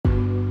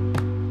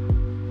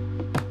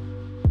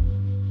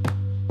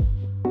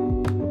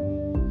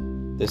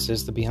This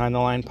is the Behind the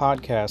Line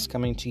podcast,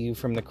 coming to you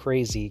from the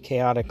crazy,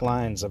 chaotic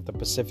lines of the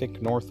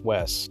Pacific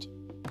Northwest.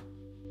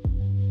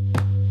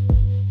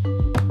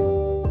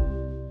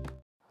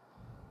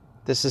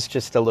 This is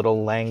just a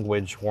little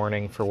language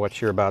warning for what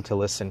you're about to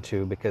listen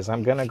to, because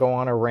I'm going to go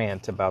on a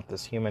rant about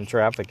this human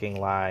trafficking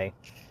lie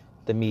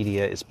the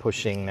media is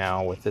pushing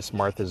now with this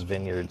Martha's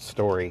Vineyard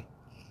story.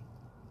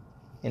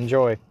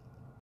 Enjoy.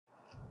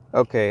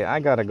 Okay, I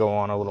got to go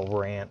on a little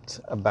rant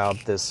about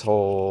this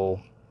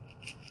whole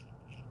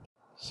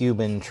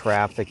human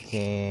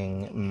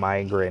trafficking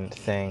migrant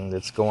thing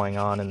that's going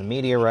on in the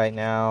media right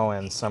now,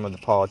 and some of the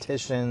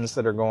politicians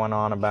that are going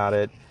on about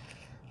it.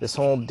 This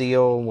whole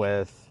deal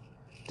with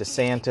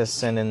DeSantis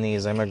sending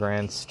these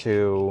migrants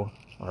to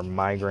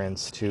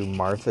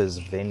Martha's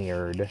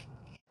Vineyard.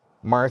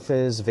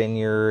 Martha's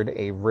Vineyard,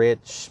 a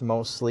rich,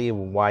 mostly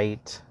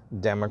white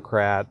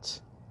Democrat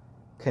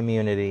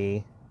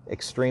community,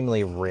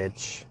 extremely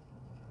rich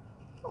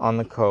on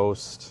the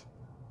coast,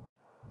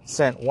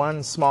 sent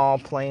one small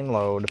plane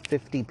load,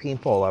 50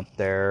 people up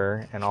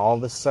there, and all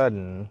of a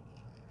sudden,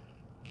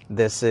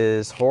 this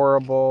is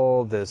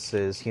horrible, this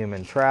is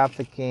human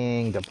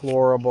trafficking,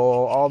 deplorable,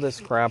 all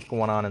this crap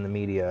going on in the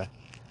media.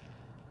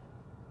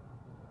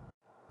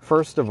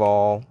 First of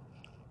all,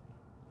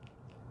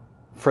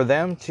 for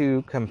them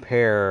to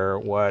compare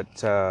what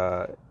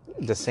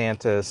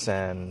DeSantis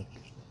and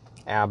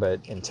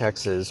Abbott in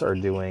Texas are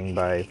doing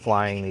by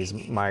flying these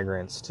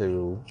migrants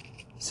to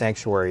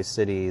sanctuary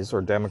cities or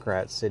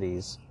Democrat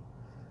cities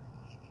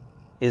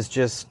is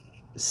just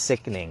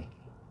sickening.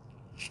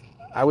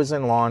 I was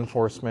in law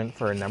enforcement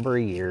for a number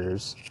of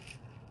years.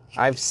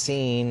 I've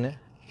seen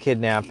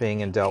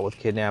kidnapping and dealt with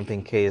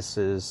kidnapping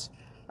cases.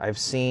 I've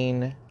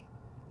seen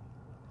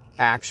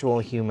actual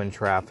human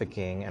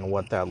trafficking and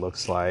what that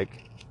looks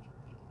like.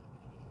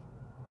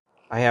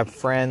 I have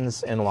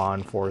friends in law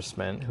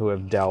enforcement who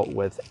have dealt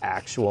with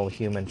actual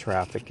human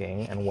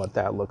trafficking and what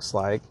that looks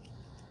like.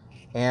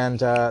 And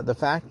the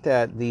fact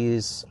that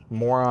these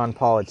moron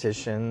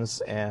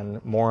politicians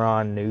and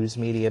moron news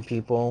media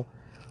people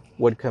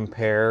would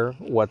compare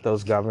what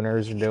those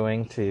governors are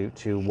doing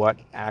to what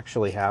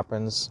actually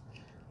happens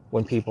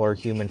when people are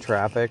human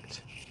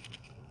trafficked,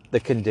 the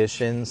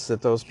conditions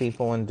that those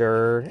people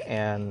endure,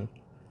 and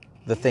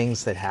the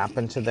things that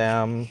happen to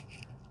them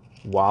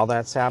while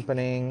that's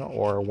happening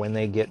or when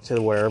they get to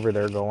wherever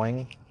they're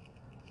going.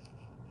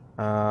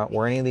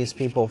 Were any of these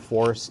people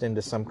forced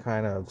into some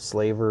kind of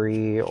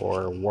slavery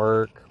or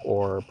work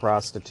or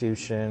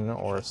prostitution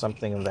or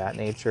something of that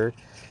nature?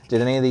 Did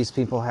any of these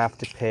people have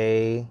to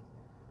pay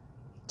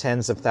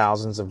tens of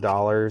thousands of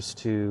dollars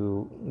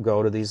to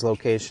go to these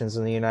locations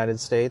in the United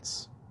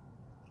States?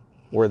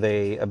 Were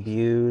they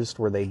abused?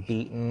 Were they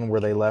beaten?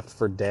 Were they left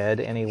for dead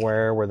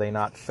anywhere? Were they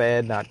not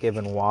fed, not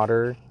given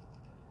water?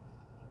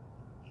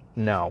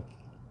 No.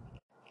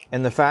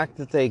 And the fact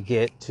that they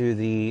get to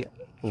the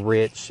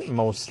rich,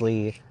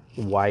 mostly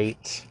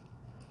white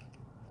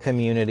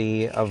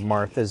community of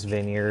Martha's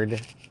Vineyard,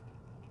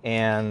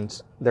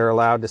 and they're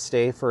allowed to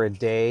stay for a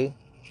day,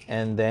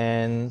 and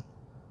then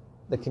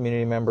the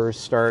community members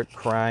start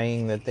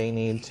crying that they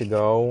need to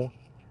go,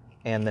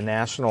 and the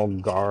National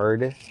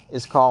Guard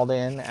is called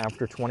in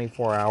after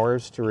 24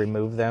 hours to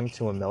remove them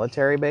to a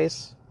military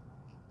base.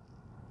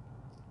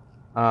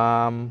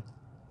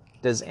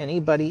 Does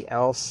anybody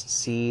else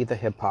see the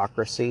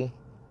hypocrisy?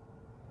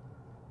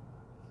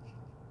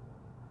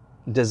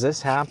 Does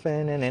this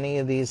happen in any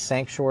of these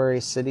sanctuary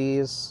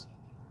cities?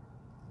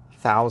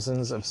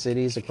 Thousands of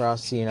cities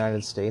across the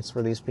United States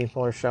where these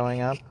people are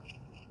showing up?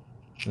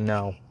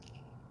 No.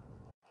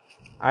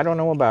 I don't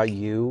know about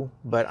you,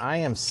 but I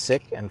am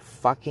sick and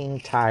fucking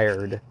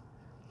tired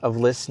of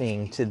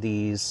listening to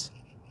these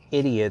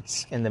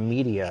idiots in the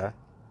media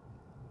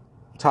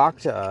talk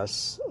to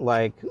us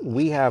like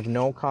we have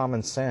no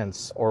common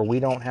sense or we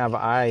don't have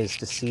eyes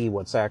to see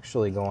what's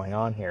actually going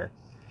on here.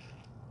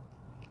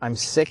 I'm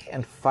sick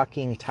and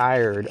fucking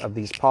tired of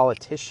these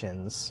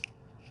politicians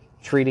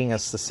treating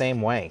us the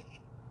same way.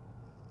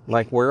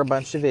 Like we're a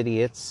bunch of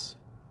idiots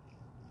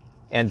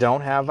and don't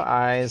have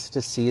eyes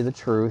to see the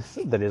truth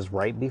that is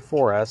right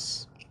before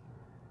us.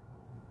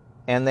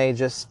 And they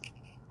just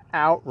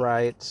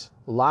outright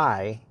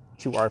lie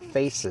to our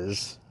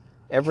faces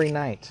every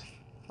night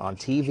on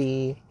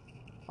TV,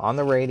 on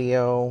the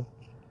radio,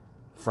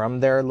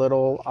 from their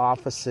little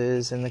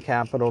offices in the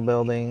Capitol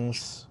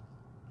buildings.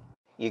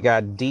 You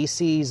got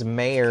DC's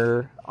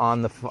mayor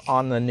on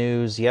the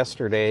news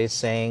yesterday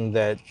saying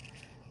that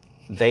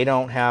they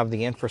don't have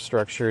the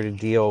infrastructure to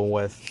deal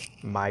with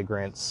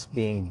migrants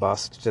being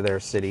bussed to their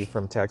city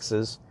from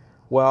Texas.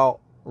 Well,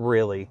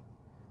 really?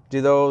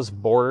 Do those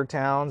border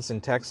towns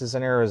in Texas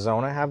and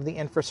Arizona have the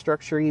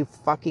infrastructure, you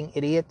fucking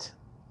idiot?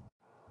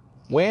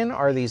 When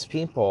are these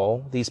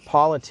people, these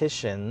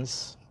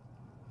politicians,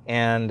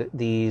 and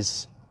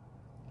these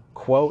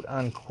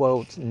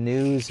quote-unquote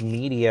news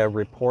media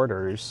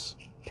reporters,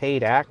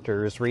 paid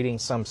actors reading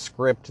some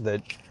script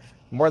that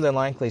more than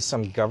likely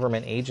some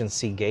government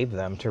agency gave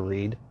them to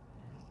read,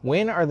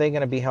 when are they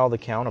going to be held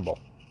accountable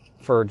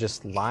for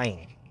just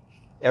lying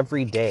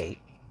every day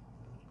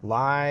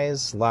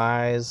Lies,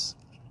 lies,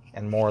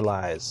 and more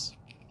lies.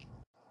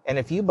 And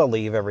if you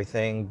believe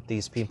everything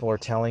these people are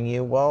telling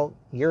you, well,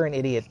 you're an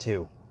idiot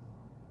too.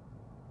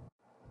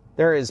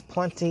 There is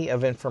plenty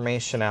of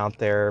information out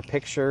there,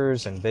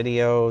 pictures and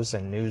videos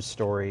and news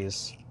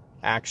stories,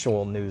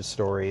 actual news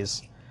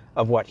stories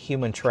of what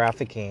human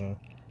trafficking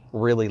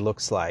really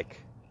looks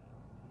like.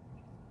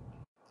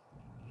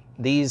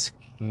 These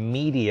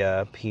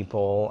media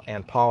people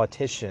and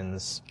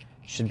politicians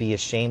should be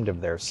ashamed of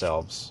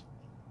themselves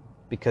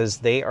because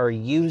they are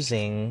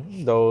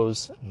using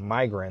those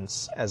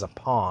migrants as a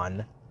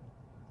pawn,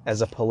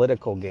 as a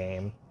political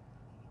game.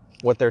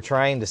 What they're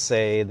trying to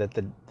say that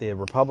the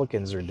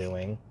Republicans are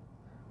doing,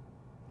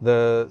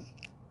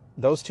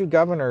 those two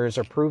governors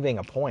are proving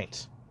a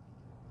point.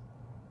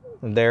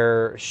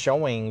 They're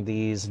showing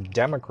these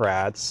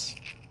Democrats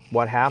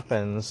what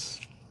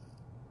happens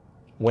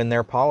when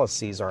their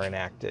policies are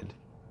enacted,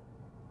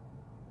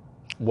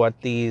 what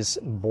these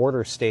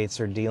border states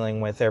are dealing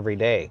with every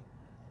day.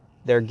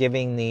 They're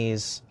giving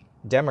these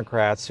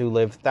Democrats who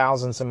live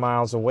thousands of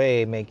miles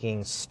away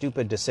making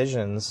stupid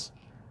decisions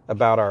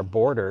about our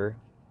border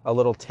a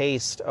little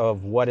taste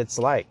of what it's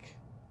like.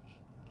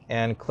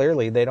 And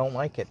clearly they don't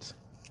like it.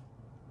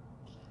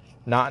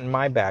 Not in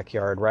my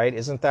backyard, right?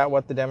 Isn't that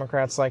what the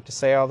Democrats like to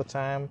say all the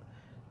time?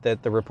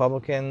 That the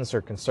Republicans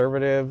or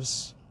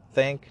conservatives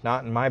think?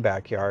 Not in my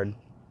backyard.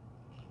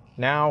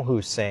 Now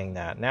who's saying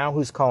that? Now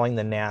who's calling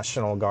the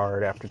National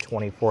Guard after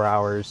 24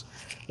 hours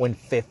when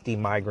 50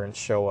 migrants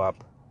show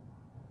up?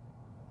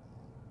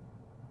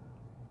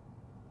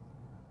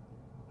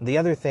 The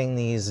other thing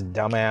these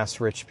dumbass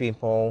rich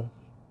people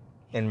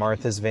in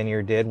Martha's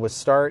Vineyard did was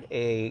start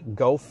a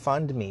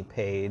GoFundMe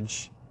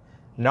page,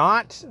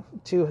 not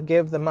to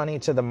give the money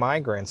to the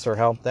migrants or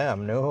help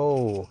them.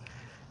 No,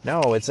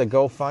 it's a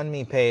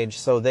GoFundMe page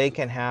so they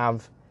can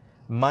have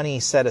money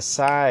set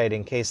aside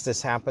in case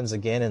this happens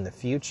again in the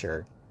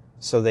future,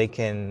 so they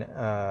can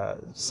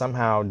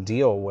somehow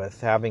deal with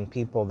having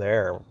people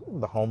there,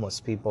 the homeless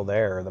people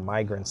there, the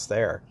migrants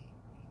there.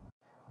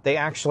 They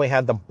actually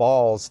had the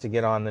balls to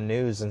get on the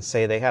news and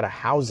say they had a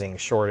housing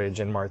shortage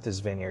in Martha's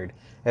Vineyard.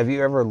 Have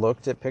you ever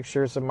looked at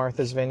pictures of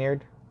Martha's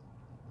Vineyard?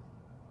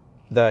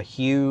 The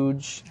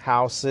huge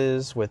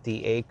houses with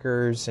the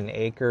acres and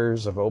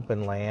acres of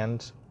open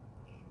land.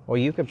 Well,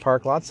 you could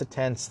park lots of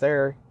tents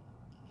there.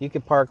 You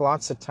could park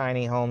lots of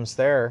tiny homes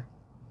there.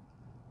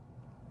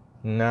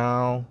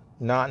 No,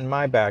 not in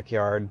my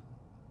backyard.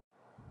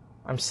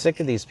 I'm sick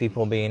of these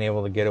people being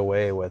able to get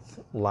away with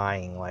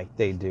lying like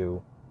they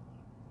do.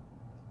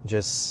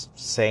 Just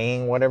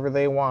saying whatever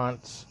they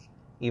want,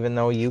 even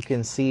though you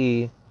can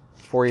see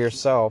for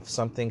yourself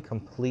something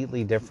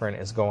completely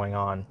different is going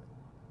on.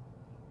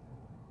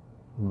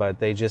 But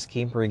they just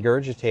keep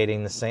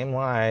regurgitating the same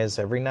lies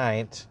every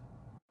night.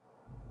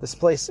 This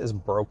place is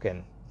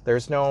broken.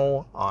 There's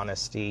no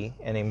honesty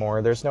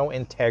anymore. There's no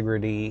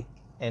integrity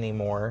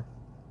anymore.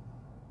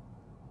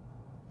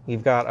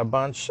 You've got a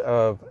bunch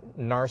of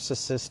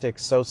narcissistic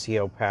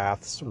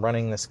sociopaths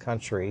running this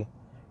country,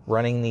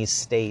 running these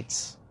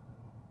states.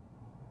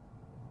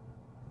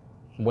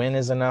 When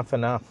is enough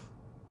enough?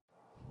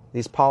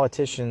 These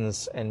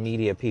politicians and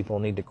media people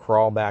need to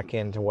crawl back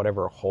into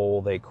whatever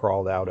hole they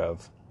crawled out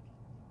of.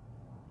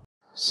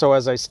 So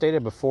as I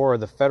stated before,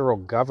 the federal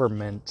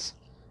government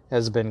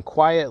has been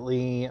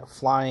quietly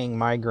flying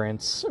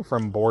migrants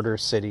from border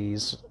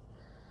cities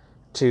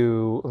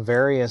to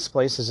various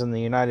places in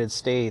the United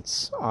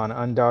States on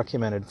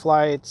undocumented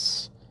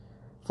flights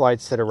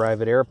that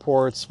arrive at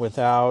airports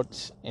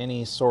without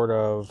any sort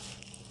of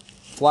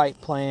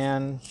flight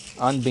plan,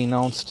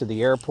 unbeknownst to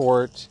the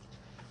airport.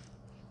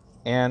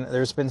 And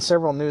there's been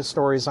several news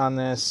stories on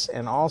this,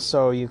 and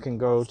also you can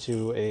go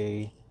to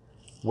a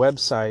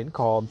website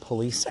called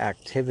Police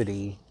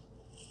Activity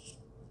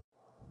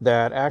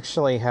that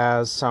actually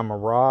has some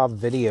raw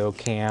video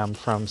cam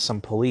from some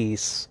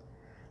police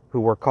who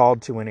were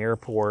called to an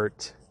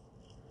airport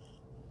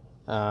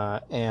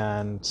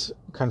and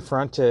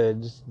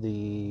confronted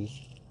the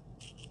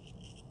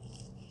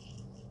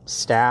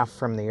staff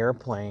from the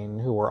airplane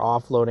who were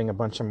offloading a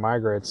bunch of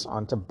migrants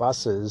onto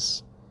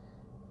buses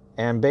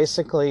and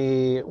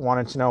basically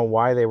wanted to know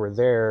why they were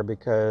there,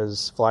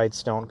 because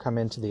flights don't come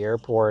into the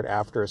airport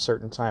after a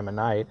certain time of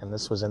night, and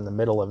this was in the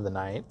middle of the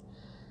night.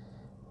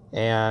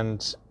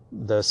 And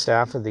the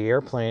staff of the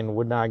airplane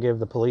would not give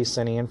the police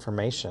any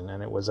information,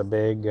 and it was a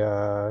big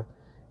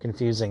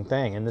confusing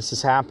thing. And this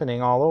is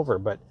happening all over,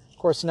 but of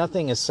course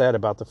nothing is said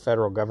about the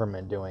federal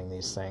government doing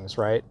these things,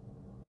 right?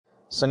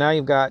 So now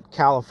you've got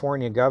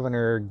California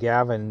Governor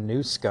Gavin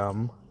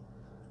Newsom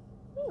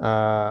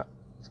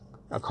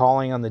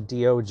calling on the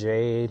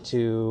DOJ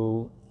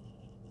to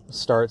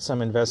start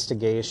some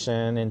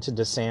investigation into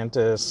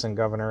DeSantis and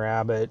Governor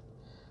Abbott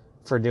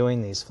for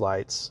doing these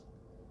flights.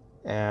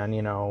 And,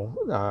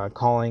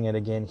 calling it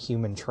again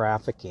human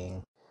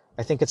trafficking.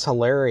 I think it's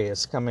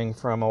hilarious coming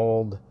from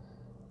old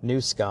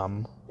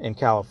Newsom in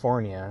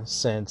California,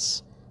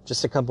 since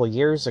just a couple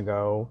years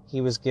ago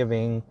he was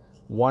giving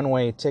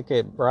one-way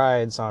ticket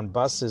rides on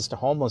buses to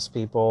homeless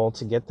people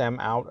to get them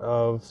out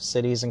of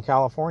cities in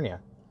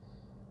California.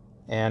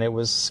 And it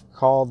was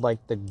called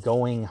like the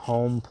Going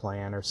Home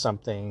Plan or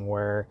something,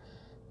 where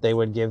they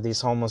would give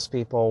these homeless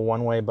people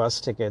one-way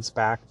bus tickets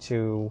back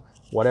to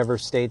whatever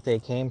state they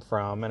came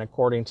from. And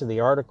according to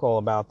the article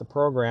about the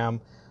program,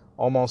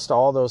 almost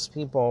all those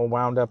people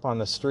wound up on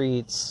the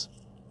streets,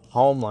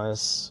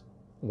 homeless,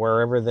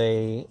 wherever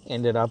they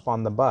ended up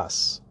on the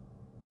bus.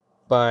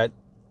 But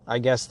I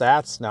guess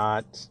that's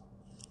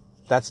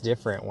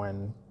different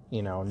when,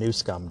 New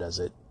Scum does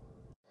it.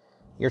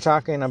 You're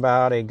talking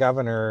about a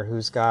governor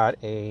who's got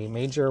a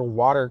major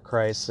water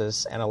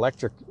crisis and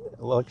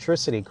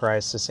electricity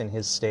crisis in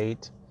his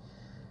state,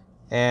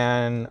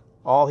 and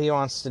all he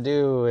wants to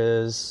do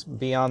is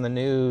be on the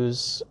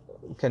news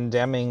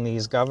condemning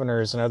these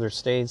governors in other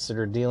states that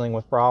are dealing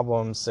with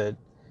problems that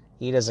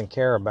he doesn't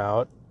care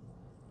about,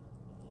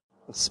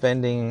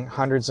 spending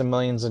hundreds of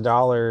millions of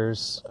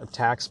dollars of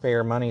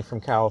taxpayer money from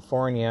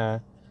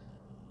California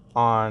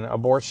on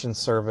abortion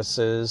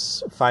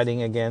services,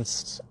 fighting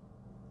against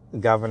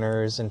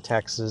governors in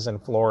Texas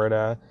and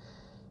Florida,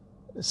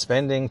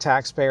 spending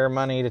taxpayer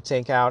money to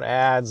take out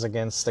ads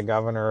against the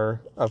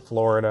governor of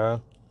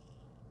Florida.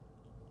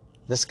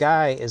 This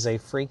guy is a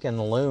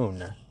freaking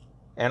loon.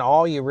 And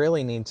all you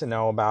really need to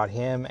know about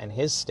him and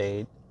his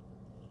state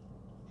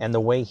and the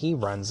way he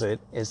runs it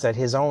is that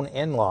his own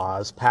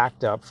in-laws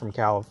packed up from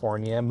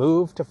California,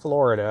 moved to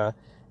Florida,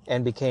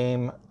 and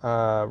became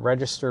a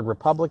registered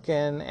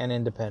Republican and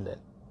independent.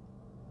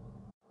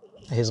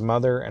 His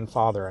mother and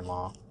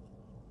father-in-law.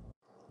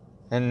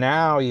 And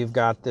now you've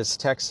got this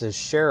Texas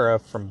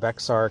sheriff from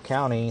Bexar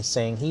County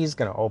saying he's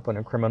going to open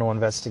a criminal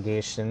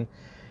investigation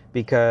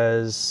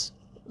because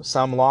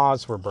some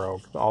laws were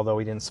broke, although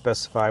he didn't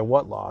specify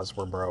what laws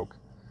were broke,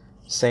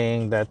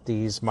 saying that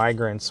these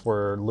migrants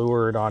were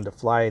lured onto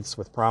flights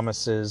with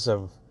promises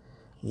of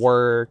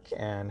work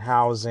and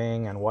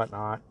housing and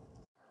whatnot.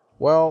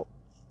 Well,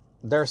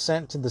 they're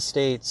sent to the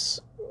states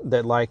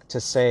that like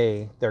to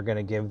say they're going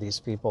to give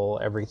these people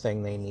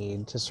everything they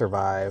need to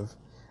survive,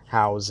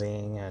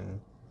 housing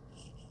and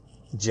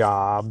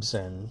jobs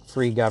and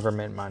free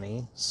government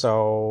money.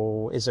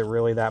 So is it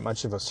really that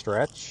much of a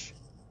stretch?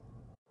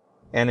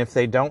 And if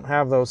they don't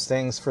have those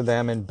things for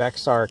them in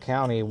Bexar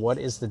County, what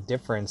is the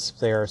difference if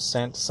they are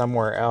sent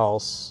somewhere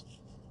else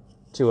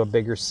to a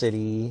bigger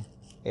city,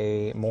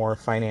 a more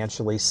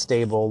financially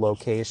stable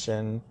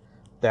location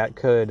that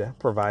could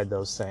provide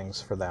those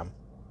things for them?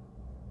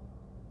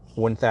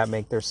 Wouldn't that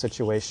make their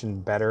situation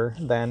better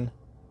then?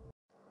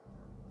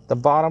 The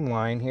bottom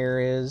line here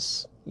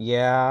is,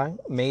 yeah,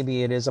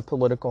 maybe it is a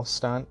political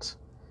stunt,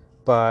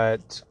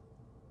 but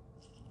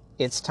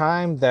it's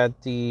time that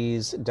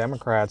these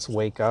Democrats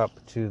wake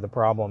up to the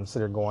problems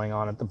that are going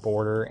on at the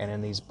border and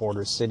in these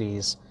border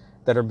cities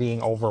that are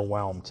being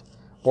overwhelmed.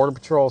 Border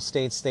Patrol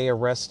states they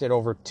arrested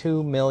over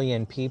 2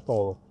 million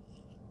people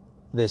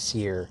this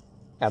year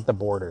at the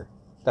border.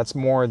 That's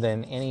more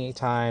than any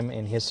time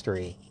in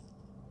history.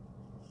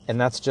 And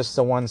that's just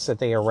the ones that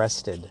they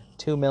arrested.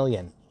 2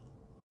 million.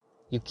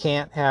 You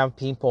can't have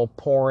people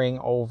pouring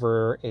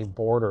over a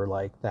border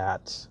like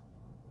that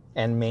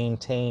and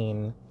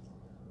maintain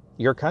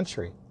your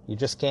country. You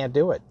just can't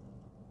do it.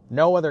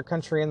 No other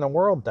country in the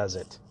world does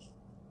it.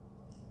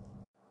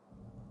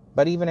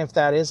 But even if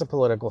that is a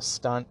political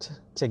stunt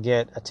to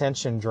get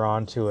attention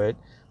drawn to it,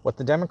 what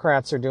the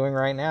Democrats are doing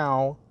right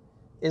now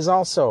is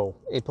also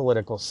a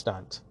political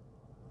stunt.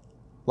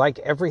 Like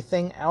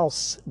everything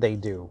else they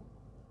do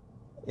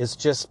is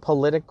just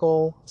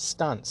political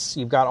stunts.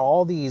 You've got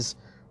all these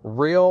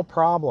real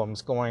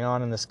problems going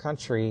on in this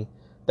country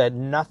that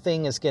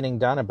nothing is getting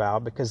done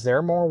about because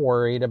they're more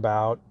worried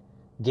about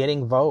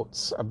getting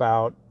votes,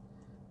 about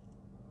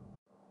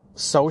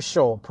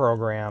social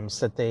programs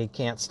that they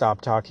can't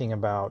stop talking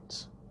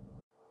about.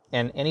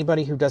 And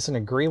anybody who doesn't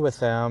agree with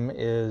them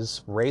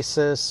is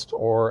racist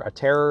or a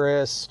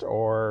terrorist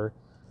or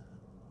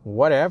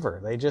whatever.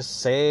 They just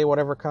say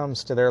whatever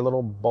comes to their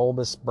little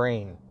bulbous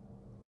brain.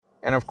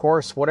 And of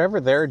course, whatever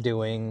they're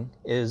doing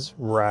is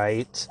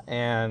right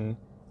and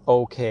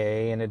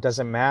okay, and it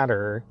doesn't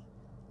matter.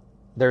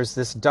 There's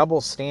this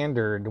double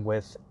standard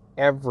with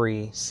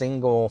every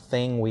single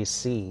thing we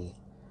see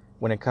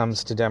when it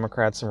comes to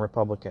Democrats and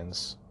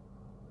Republicans.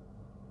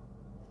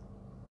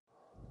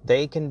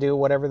 They can do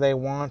whatever they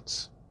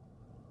want,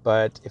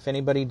 but if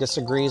anybody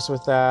disagrees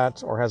with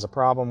that or has a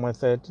problem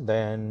with it,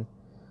 then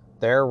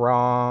they're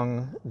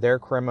wrong, they're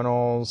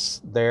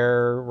criminals,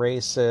 they're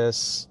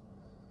racists,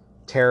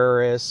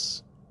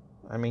 terrorists.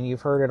 I mean,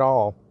 you've heard it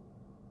all.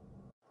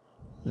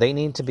 They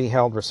need to be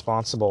held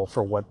responsible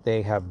for what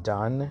they have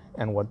done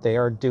and what they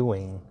are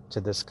doing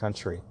to this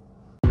country.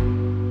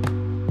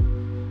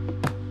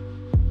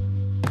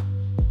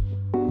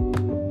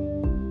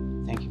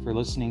 Thank you for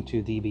listening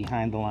to the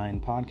Behind the Line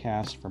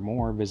podcast. For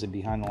more, visit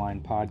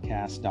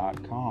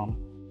behindthelinepodcast.com.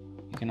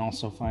 You can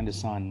also find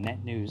us on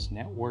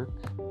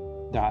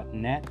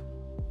netnewsnetwork.net,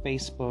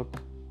 Facebook,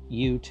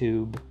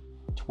 YouTube,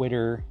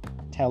 Twitter,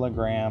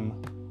 Telegram,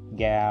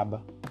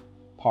 Gab,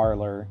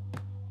 Parler,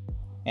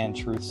 and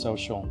Truth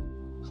Social.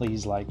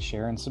 Please like,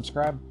 share, and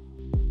subscribe.